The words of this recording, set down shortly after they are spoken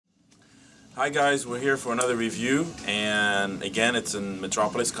Hi guys, we're here for another review, and again it's in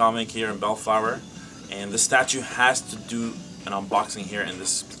Metropolis comic here in Bellflower, and the statue has to do an unboxing here in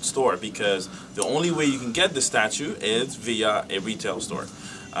this store because the only way you can get the statue is via a retail store.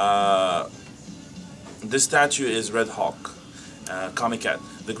 This statue is Red Hulk, Comiquette.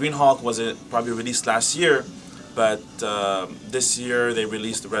 The Green Hulk was probably released last year, but this year they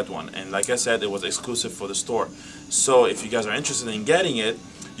released the red one, and like I said, it was exclusive for the store. So if you guys are interested in getting it,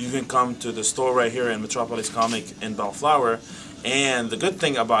 you can come to the store right here in Metropolis Comic in Bellflower, and the good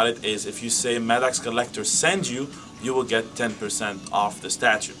thing about it is if you say Maddox Collector sends you, you will get 10% off the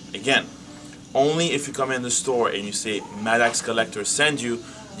statue. Again, only if you come in the store and you say Maddox Collector send you,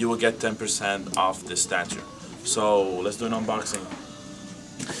 you will get 10% off the statue. So let's do an unboxing.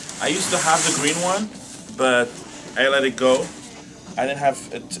 I used to have the green one, but I let it go. I didn't have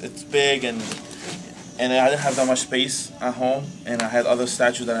it. It's big and I didn't have that much space at home, and I had other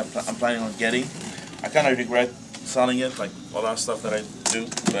statues that I'm planning on getting. I kind of regret selling it, like all that stuff that I do,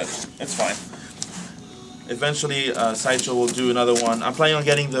 but it's fine. Eventually, Sideshow will do another one. I'm planning on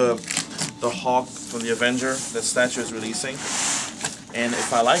getting the Hawk from the Avenger that statue is releasing, and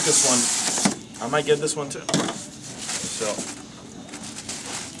if I like this one, I might get this one too. So,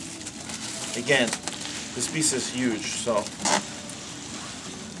 again, this piece is huge, so.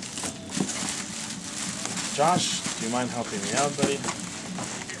 Josh, do you mind helping me out, buddy? I kind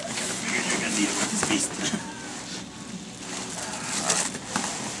of figured you're gonna need it with this beast.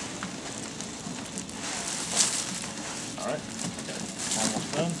 Alright, almost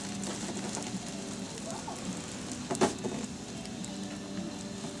done.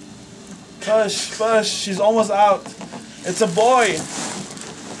 Push, she's almost out. It's a boy.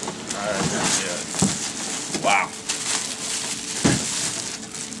 Alright, yeah. Wow.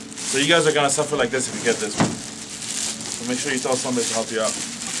 So you guys are gonna suffer like this if you get this one. So make sure you tell somebody to help you out.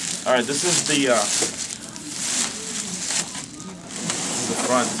 Alright, this is the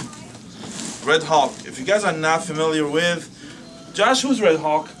front. Red Hulk. If you guys are not familiar with Josh, who's Red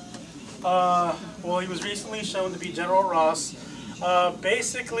Hulk? Well, he was recently shown to be General Ross.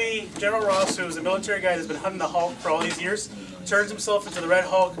 Basically, General Ross, who is a military guy that's been hunting the Hulk for all these years, turns himself into the Red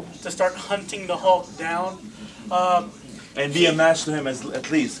Hulk to start hunting the Hulk down. And be a match to him at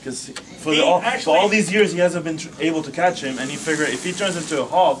least, because for all these years he hasn't been able to catch him, and he figured if he turns into a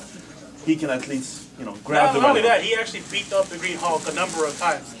Hulk, he can at least, you know, grab the Red Hulk. Not only that, he actually beat up the Green Hulk a number of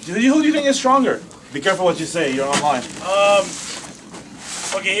times. Who do you think is stronger? Be careful what you say, you're online.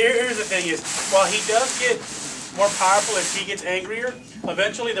 Okay, here's the thing is, while he does get more powerful as he gets angrier,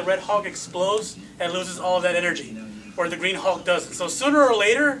 eventually the Red Hulk explodes and loses all of that energy, where the Green Hulk doesn't. So sooner or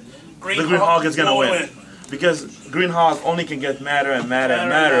later, the Green Hulk is going to win. Because Green Hulk only can get madder and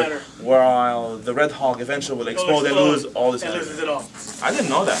madder, while the Red Hulk eventually will explode and lose all this energy. Loses it all. I didn't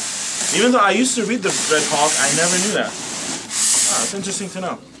know that. Even though I used to read the Red Hulk, I never knew that. Ah, it's interesting to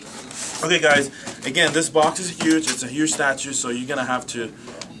know. Okay guys, again, this box is huge. It's a huge statue, so you're going to have to,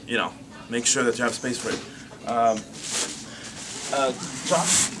 you know, make sure that you have space for it.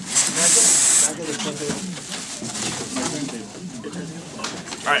 Josh, can I get a turntable?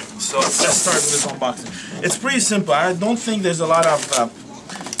 Alright, so let's start with this unboxing. It's pretty simple. I don't think there's a lot of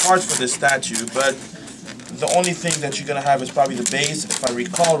parts for this statue, but the only thing that you're going to have is probably the base, if I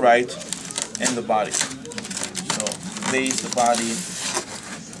recall right, and the body. So, base, the body.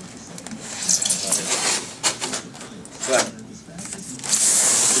 But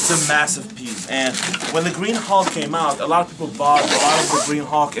it's a massive piece, and when the Green Hulk came out, a lot of people bought a lot of the Green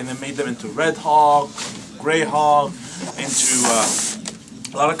Hulk and then made them into Red Hulk, Gray Hulk, into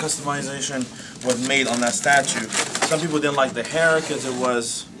a lot of customization was made on that statue. Some people didn't like the hair because it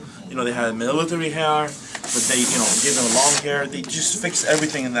was, you know, they had military hair, but they, you know, gave them long hair. They just fixed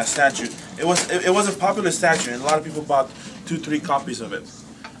everything in that statue. It was a popular statue, and a lot of people bought 2-3 copies of it.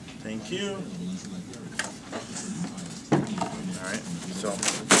 Thank you. All right, so.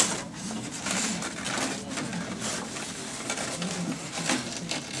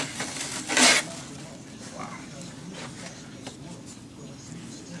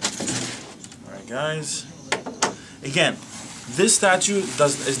 Guys, again, this statue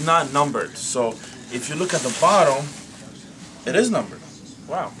is not numbered, so if you look at the bottom, it is numbered.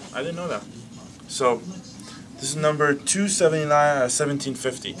 Wow, I didn't know that. So this is number 279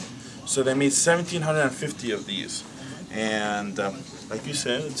 1750. So they made 1,750 of these, and like you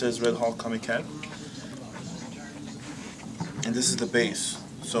said, it says Red Hulk Comiquette, and this is the base.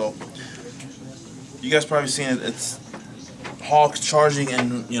 So you guys probably seen it. It's Hulk charging,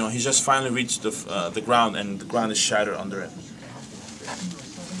 and you know he's just finally reached the ground, and the ground is shattered under it.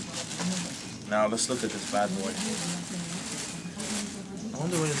 Now let's look at this bad boy. I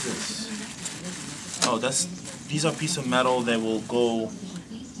wonder what is this. Oh, these are pieces of metal that will go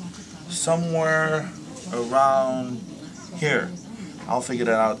somewhere around here. I'll figure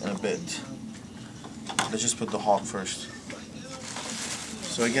that out in a bit. Let's just put the Hulk first.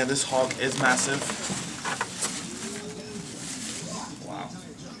 So again, this Hulk is massive. Wow.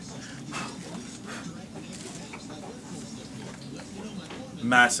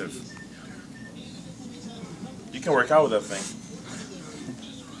 Massive. You can work out with that thing.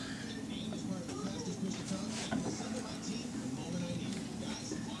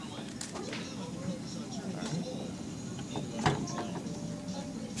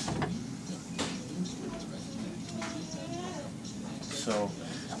 So,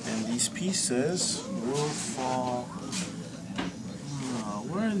 and these pieces will fall.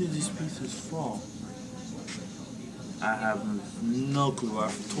 Where did these pieces fall? I have no clue.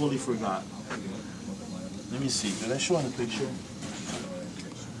 I totally forgot. Let me see. Did I show in the picture?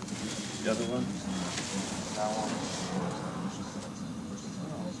 The other one? That one?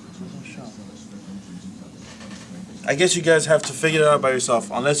 Oh, I guess you guys have to figure it out by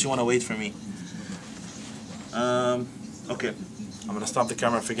yourself, unless you want to wait for me. Okay. I'm gonna stop the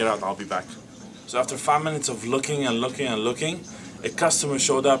camera and figure it out. I'll be back. So after 5 minutes of looking and looking and looking, a customer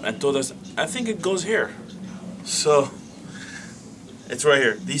showed up and told us, I think it goes here. So it's right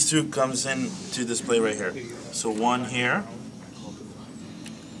here. These two comes in to display right here. So one here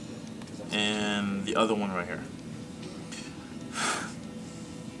and the other one right here.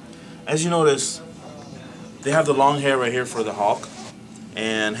 As you notice, they have the long hair right here for the Hulk,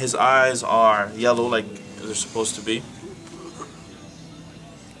 and his eyes are yellow like they're supposed to be.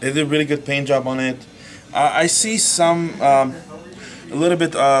 They did a really good paint job on it. I see some a little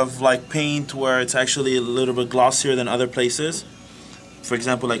bit of like paint where it's actually a little bit glossier than other places. For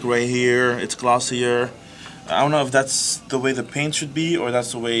example, like right here, it's glossier. I don't know if that's the way the paint should be, or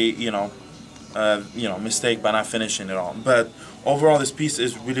that's the way mistake by not finishing it all. But overall, this piece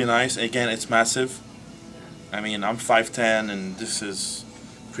is really nice. Again, it's massive. I mean, I'm 5'10", and this is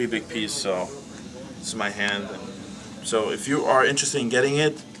a pretty big piece. So this is my hand. So if you are interested in getting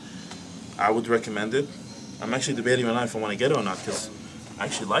it, I would recommend it. I'm actually debating right now if I want to get it or not, because I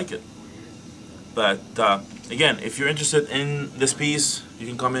actually like it. But again, if you're interested in this piece, you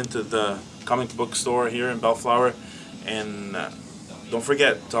can come into the comic book store here in Bellflower, and don't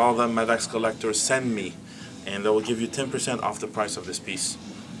forget, to all the Medex collectors, send me, and they will give you 10% off the price of this piece.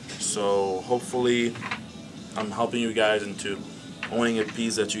 So hopefully I'm helping you guys into owning a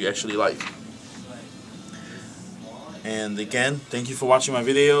piece that you actually like. And again, thank you for watching my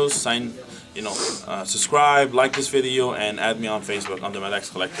videos. Subscribe, like this video, and add me on Facebook under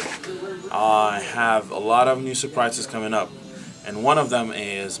Medex Collector. I have a lot of new surprises coming up, and one of them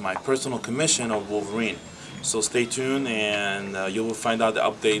is my personal commission of Wolverine. So stay tuned, and you will find out the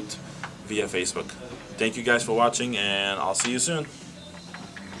update via Facebook. Thank you guys for watching, and I'll see you soon.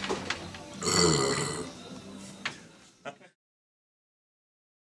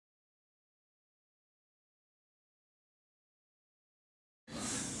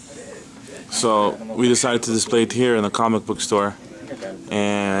 So we decided to display it here in the comic book store,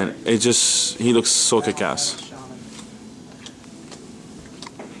 and he looks so kick-ass.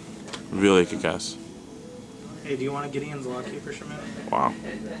 Really kick-ass. Hey, do you want a Gideon's Law Keeper, Shaman? Wow.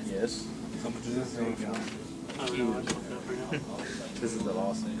 Yes. How much is this thing? This is the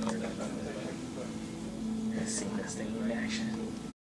last one. I've seen this thing in action.